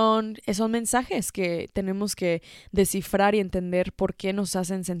sanación. Son mensajes que tenemos que descifrar y entender por qué nos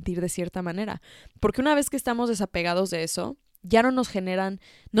hacen sentir de cierta manera. Porque una vez que estamos desapegados de eso, ya no nos generan,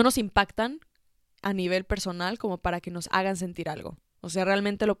 no nos impactan a nivel personal como para que nos hagan sentir algo. O sea,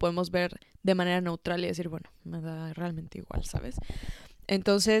 realmente lo podemos ver de manera neutral y decir, bueno, me da realmente igual, ¿sabes?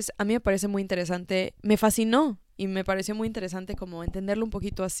 Entonces, a mí me parece muy interesante, me fascinó y me pareció muy interesante como entenderlo un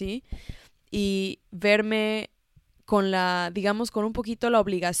poquito así y verme con digamos, con un poquito la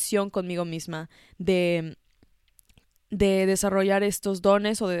obligación conmigo misma de desarrollar estos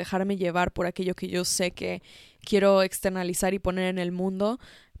dones o de dejarme llevar por aquello que yo sé que quiero externalizar y poner en el mundo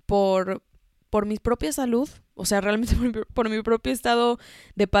por, por mi propia salud, o sea, realmente por mi propio estado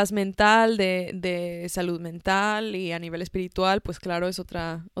de paz mental, de salud mental y a nivel espiritual, pues claro, es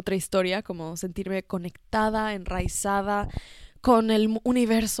otra historia, como sentirme conectada, enraizada con el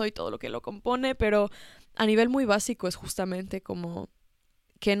universo y todo lo que lo compone, pero a nivel muy básico es justamente como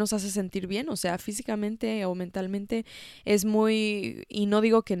qué nos hace sentir bien, o sea, físicamente o mentalmente es muy, y no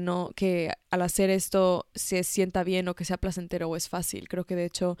digo que no, que al hacer esto se sienta bien o que sea placentero o es fácil, creo que de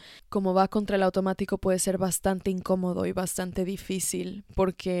hecho como va contra el automático puede ser bastante incómodo y bastante difícil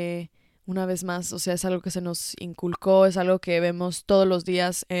porque una vez más, o sea, es algo que se nos inculcó, es algo que vemos todos los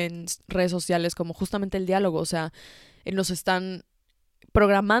días en redes sociales como justamente el diálogo, o sea, nos están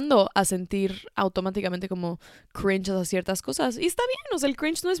programando a sentir automáticamente como cringe a ciertas cosas. Y está bien, o sea, el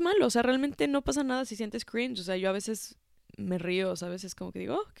cringe no es malo, o sea, realmente no pasa nada si sientes cringe, o sea, yo a veces me río, o sea, a veces como que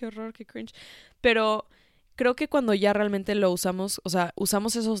digo, oh, qué horror, qué cringe, pero creo que cuando ya realmente lo usamos, o sea,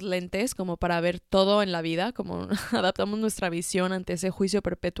 usamos esos lentes como para ver todo en la vida, como adaptamos nuestra visión ante ese juicio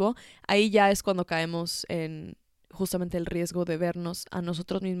perpetuo, ahí ya es cuando caemos en justamente el riesgo de vernos a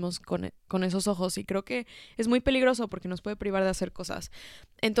nosotros mismos con esos ojos y creo que es muy peligroso porque nos puede privar de hacer cosas.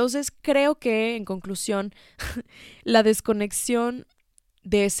 Entonces creo que en conclusión la desconexión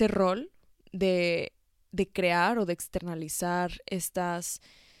de ese rol de crear o de externalizar estos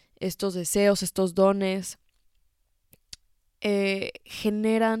deseos, estos dones,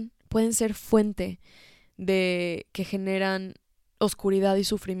 pueden ser fuente de que generan oscuridad y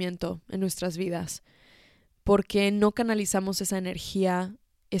sufrimiento en nuestras vidas, porque no canalizamos esa energía,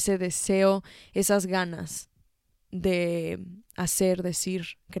 ese deseo, esas ganas de hacer, decir,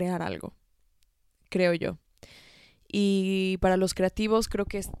 crear algo, creo yo. Y para los creativos creo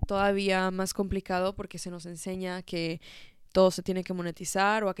que es todavía más complicado porque se nos enseña que todo se tiene que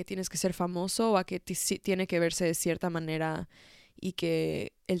monetizar o a que tienes que ser famoso o a que tiene que verse de cierta manera y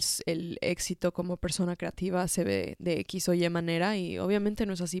que el éxito como persona creativa se ve de X o Y manera, y obviamente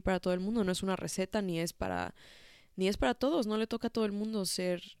no es así para todo el mundo, no es una receta, ni es para todos, no le toca a todo el mundo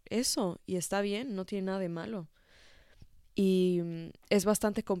ser eso, y está bien, no tiene nada de malo. Y es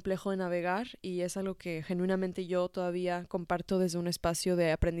bastante complejo de navegar, y es algo que genuinamente yo todavía comparto desde un espacio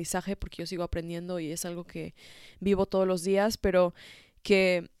de aprendizaje, porque yo sigo aprendiendo y es algo que vivo todos los días, pero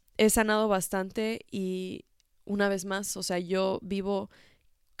que he sanado bastante. Y una vez más, o sea, yo vivo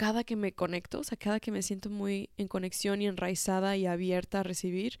cada que me conecto, o sea, cada que me siento muy en conexión y enraizada y abierta a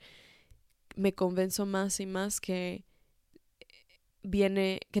recibir, me convenzo más y más que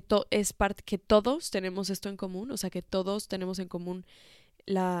es parte, que todos tenemos esto en común, o sea, que todos tenemos en común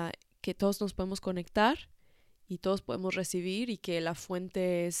que todos nos podemos conectar y todos podemos recibir, y que la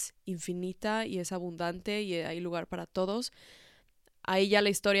fuente es infinita y es abundante y hay lugar para todos. Ahí ya la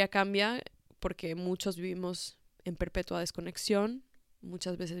historia cambia, porque muchos vivimos en perpetua desconexión,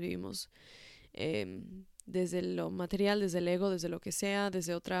 muchas veces vivimos desde lo material, desde el ego, desde lo que sea,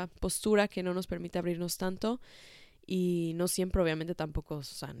 desde otra postura que no nos permite abrirnos tanto. Y no siempre, obviamente, tampoco, o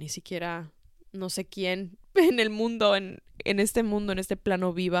sea, ni siquiera no sé quién en el mundo, en este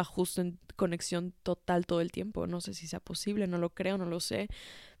plano, viva justo en conexión total todo el tiempo. No sé si sea posible, no lo creo, no lo sé.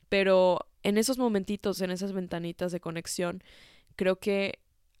 Pero en esos momentitos, en esas ventanitas de conexión, creo que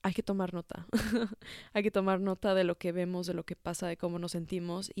hay que tomar nota. Hay que tomar nota de lo que vemos, de lo que pasa, de cómo nos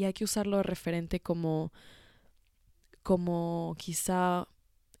sentimos, y hay que usarlo de referente como quizá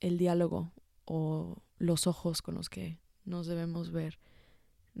el diálogo o los ojos con los que nos debemos ver,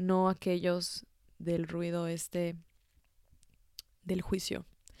 no aquellos del ruido del juicio,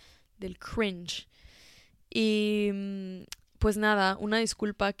 del cringe. Y pues nada, una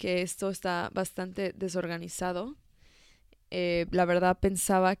disculpa que esto está bastante desorganizado. La verdad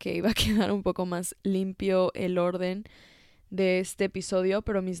pensaba que iba a quedar un poco más limpio el orden de este episodio,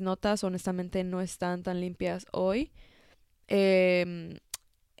 pero mis notas honestamente no están tan limpias hoy.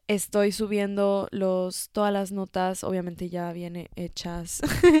 Estoy subiendo todas las notas, obviamente ya vienen hechas,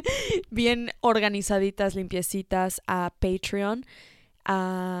 bien organizaditas, limpiecitas, a Patreon,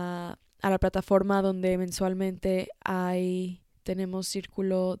 a la plataforma donde mensualmente tenemos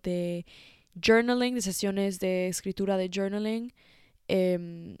círculo de journaling, de sesiones de escritura de journaling,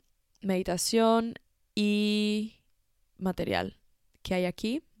 meditación y material que hay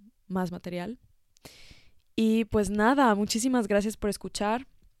aquí, más material. Y pues nada, muchísimas gracias por escuchar.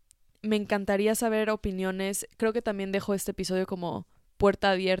 Me encantaría saber opiniones. Creo que también dejo este episodio como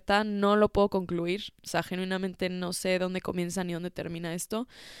puerta abierta. No lo puedo concluir. O sea, genuinamente no sé dónde comienza ni dónde termina esto.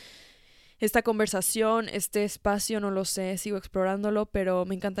 Esta conversación, este espacio, no lo sé. Sigo explorándolo, pero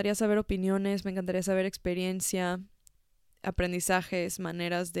me encantaría saber opiniones. Me encantaría saber experiencia, aprendizajes,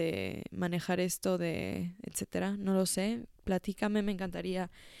 maneras de manejar esto, etcétera. No lo sé. Platícame, me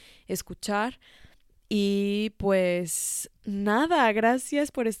encantaría escuchar. Y pues nada,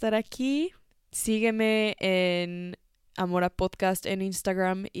 gracias por estar aquí. Sígueme en Amora Podcast en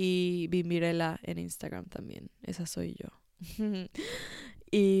Instagram y Bimbirela en Instagram también. Esa soy yo.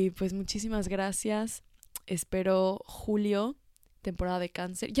 Y pues muchísimas gracias. Espero julio, temporada de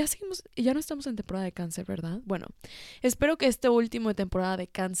cáncer. Ya no estamos en temporada de cáncer, ¿verdad? Bueno, espero que este último de temporada de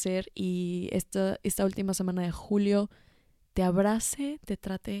cáncer y esta última semana de julio te abrace, te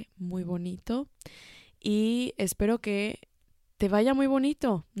trate muy bonito. Y espero que te vaya muy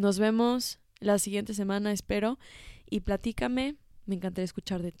bonito. Nos vemos la siguiente semana, espero. Y platícame, me encantaría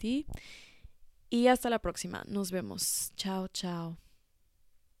escuchar de ti. Y hasta la próxima. Nos vemos. Chao, chao.